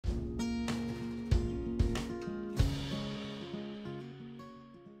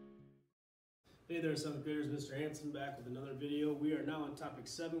Hey there, 7th graders, Mr. Hanson back with another video. We are now on topic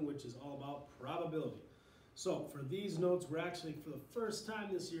 7, which is all about probability. So for these notes, we're actually, for the first time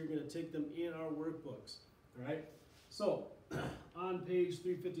this year, going to take them in our workbooks. All right? So on page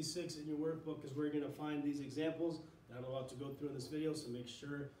 356 in your workbook is where you're going to find these examples that I'm about to go through in this video, so make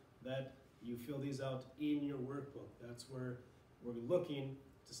sure that you fill these out in your workbook. That's where we're looking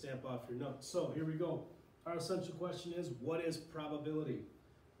to stamp off your notes. So here we go. Our essential question is, what is probability?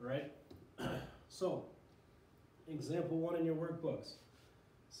 All right? So, example 1 in your workbooks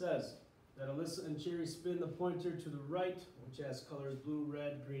says that Alyssa and Cherry spin the pointer to the right, which has colors blue,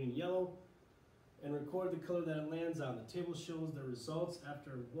 red, green, and yellow, and record the color that it lands on. The table shows the results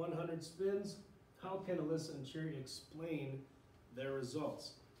after 100 spins. How can Alyssa and Cherry explain their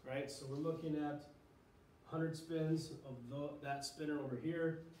results? Right? So we're looking at 100 spins of that spinner over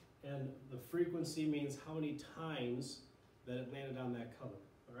here, and the frequency means how many times that it landed on that color.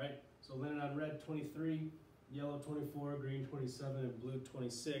 All right? So landed on red 23, yellow 24, green 27, and blue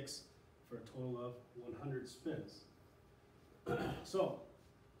 26 for a total of 100 spins. So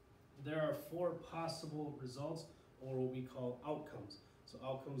there are 4 possible results, or what we call outcomes. So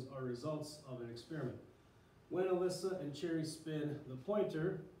outcomes are results of an experiment. When Alyssa and Cherry spin the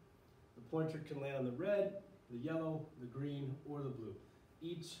pointer can land on the red, the yellow, the green, or the blue.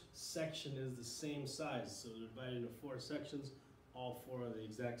 Each section is the same size, so they're divided into 4 sections. All 4 are the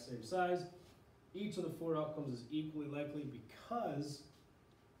exact same size. Each of the 4 outcomes is equally likely because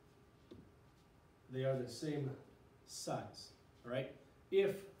they are the same size. All right?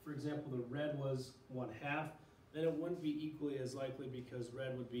 If, for example, the red was 1/2, then it wouldn't be equally as likely because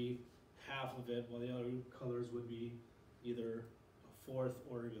red would be half of it, while the other colors would be either 1/4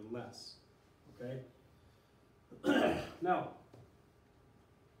 or even less. Okay? Now,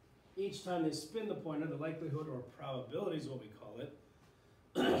 each time they spin the pointer, the likelihood or probability is what we call it,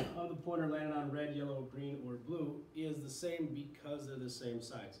 of the pointer landing on red, yellow, green, or blue is the same because they're the same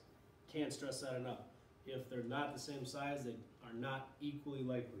size. Can't stress that enough. If they're not the same size, they are not equally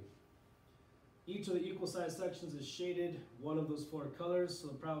likely. Each of the equal size sections is shaded one of those 4 colors, so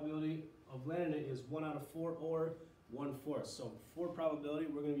the probability of landing it is 1 out of 4 or 1/4. So for probability,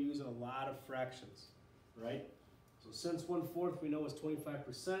 we're going to be using a lot of fractions, right? So since 1/4 we know is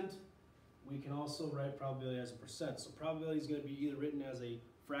 25%, we can also write probability as a percent. So probability is going to be either written as a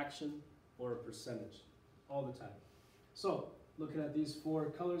fraction or a percentage all the time. So looking at these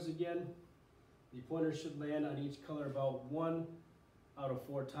 4 colors again, the pointer should land on each color about 1 out of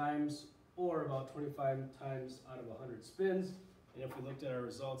 4 times, or about 25 times out of 100 spins. And if we looked at our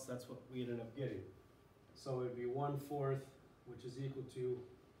results, that's what we ended up getting. So it would be 1/4, which is equal to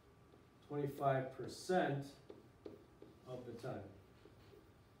 25% of the time.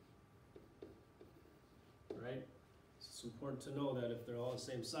 Right? It's important to know that if they're all the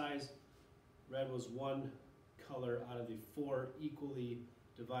same size, red was 1 color out of the 4 equally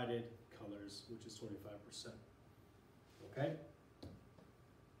divided colors, which is 25%. Okay?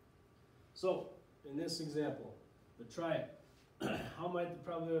 So, in this example, let's try it. How might the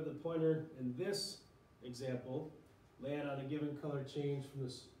probability of the pointer in this example land on a given color change from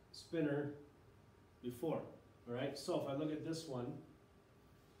the spinner before? All right, so if I look at this one,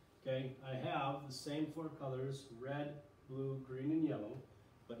 okay, I have the same 4 colors, red, blue, green, and yellow,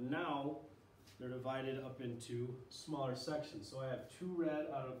 but now they're divided up into smaller sections. So I have 2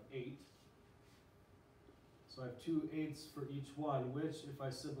 red out of 8. So I have 2 8ths for each one, which, if I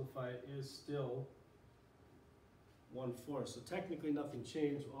simplify it, is still 1/4. So technically nothing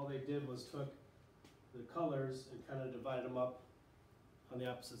changed. All they did was took the colors and kind of divided them up on the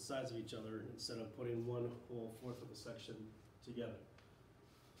opposite sides of each other instead of putting 1/4 of a section together.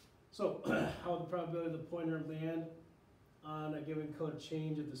 So how would the probability of the pointer land on a given color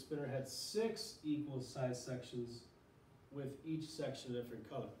change if the spinner had 6 equal size sections with each section a different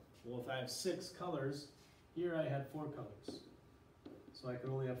color? Well, if I have 6 colors, here I had 4 colors. So I could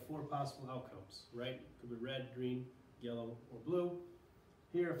only have 4 possible outcomes, right? It could be red, green, yellow, or blue.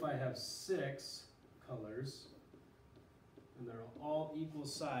 Here, if I have 6 colors, and they're all equal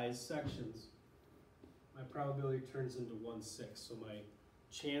size sections, my probability turns into 1/6. So my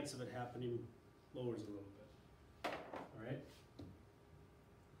chance of it happening lowers a little bit. All right?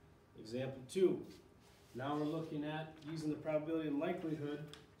 Example 2. Now we're looking at using the probability and likelihood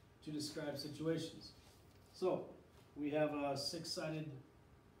to describe situations. So we have a 6-sided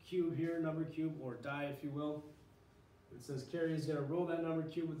cube here, number cube, or die if you will. It says Carrie is going to roll that number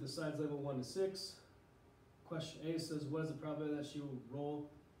cube with the sides labeled 1 to 6. Question A says, what is the probability that she will roll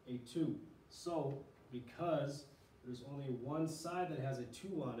a 2? So, because there's only one side that has a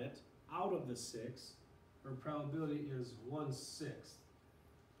 2 on it out of the 6, her probability is 1/6.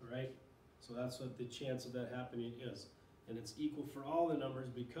 All right? So that's what the chance of that happening is. And it's equal for all the numbers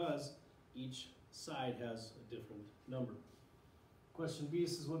because each side has a different number. Question B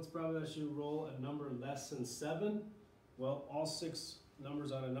says, what's the probability that you roll a number less than 7? Well, all 6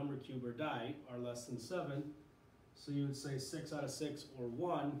 numbers on a number cube or die are less than 7. So you would say 6 out of 6 or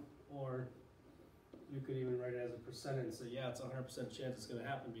 1, or you could even write it as a percent and say, yeah, it's a 100% chance it's going to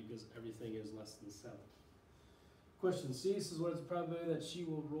happen because everything is less than 7. Question C says, what is the probability that she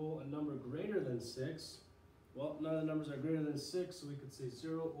will roll a number greater than 6? Well, none of the numbers are greater than 6, so we could say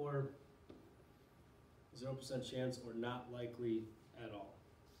 0 or 0% chance or not likely at all,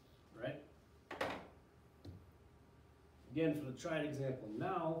 right? Again, for the tried example,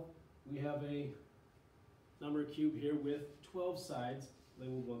 now we have a number cube here with 12 sides,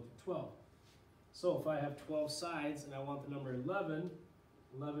 labeled 1 through 12. So if I have 12 sides and I want the number 11,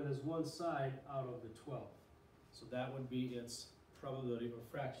 11 is one side out of the 12. So that would be its probability or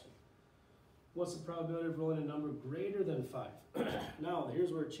fraction. What's the probability of rolling a number greater than 5? Now,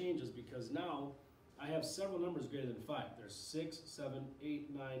 here's where it changes, because now I have several numbers greater than 5. There's 6, 7,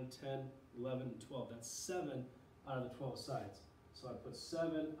 8, 9, 10, 11, and 12. That's 7 out of the 12 sides. So I put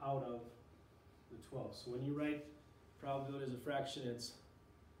 7 out of the 12. So when you write probability as a fraction, it's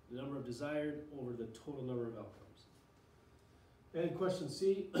the number of desired over the total number of outcomes. And question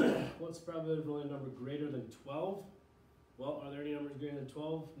C, what's the probability of rolling a number greater than 12? Well, are there any numbers greater than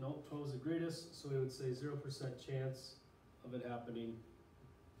 12? No, 12 is the greatest, so we would say 0% chance of it happening.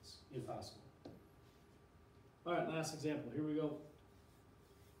 It's impossible. All right, last example. Here we go.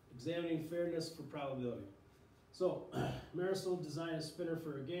 Examining fairness for probability. So, Marisol designed a spinner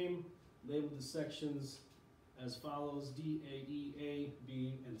for a game, labeled the sections as follows: D, A, E, A,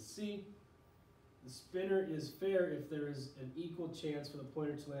 B, and C. The spinner is fair if there is an equal chance for the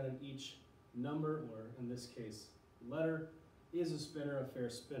pointer to land on each number, or in this case, letter. Is a spinner a fair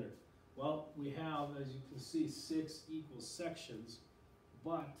spinner? Well, we have, as you can see, 6 equal sections,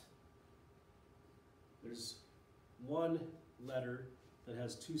 but there's one letter that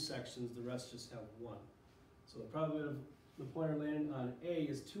has 2 sections, the rest just have 1. So the probability of the pointer landing on A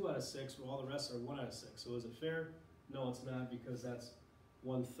is 2 out of 6, where all the rest are 1 out of 6. So is it fair? No, it's not, because that's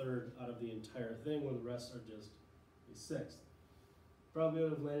 1/3 out of the entire thing, where the rest are just a 1/6.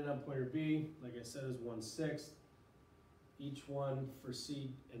 Probability of landing on pointer B, like I said, is 1/6. Each one for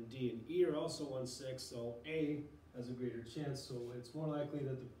C and D and E are also 1/6, so A has a greater chance, so it's more likely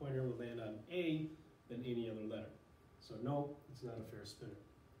that the pointer will land on A than any other letter. So no, it's not a fair spinner.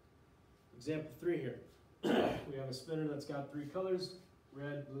 Example 3 here. We have a spinner that's got 3 colors,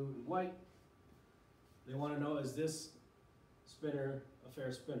 red, blue, and white. They want to know, is this spinner a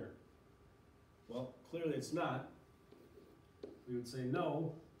fair spinner? Well, clearly it's not. We would say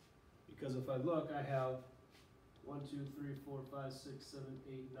no, because if I look, I have 1, 2, 3, 4, 5, 6, 7,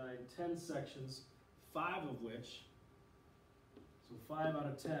 8, 9, 10 sections, 5 of which, so 5 out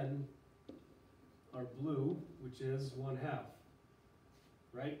of 10 are blue, which is 1/2,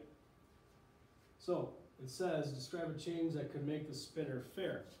 right? So it says, describe a change that could make the spinner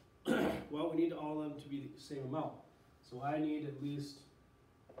fair. Well, we need all of them to be the same amount. So I need at least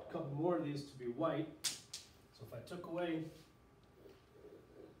a couple more of these to be white. So if I took away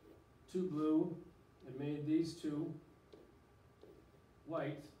 2 blue and made these 2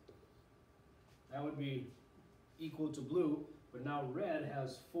 white, that would be equal to blue, but now red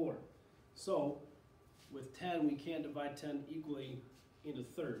has 4. So with 10, we can't divide 10 equally into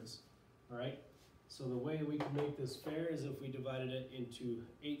thirds, all right? So the way we can make this fair is if we divided it into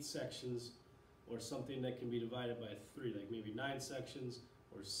 8 sections, or something that can be divided by 3, like maybe 9 sections,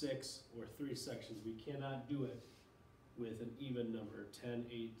 or 6, or 3 sections. We cannot do it with an even number, 10,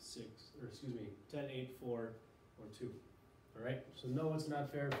 8, 6, or excuse me, 10, 8, 4, or 2. All right, so no, it's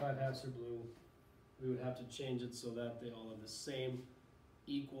not fair if 5/2 are blue. We would have to change it so that they all have the same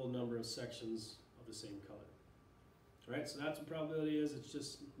equal number of sections of the same color. All right, so that's what probability is. It's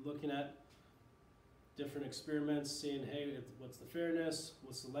just looking at different experiments, seeing, hey, what's the fairness,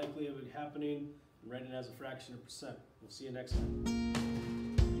 what's the likelihood of it happening, and writing it as a fraction or percent. We'll see you next time.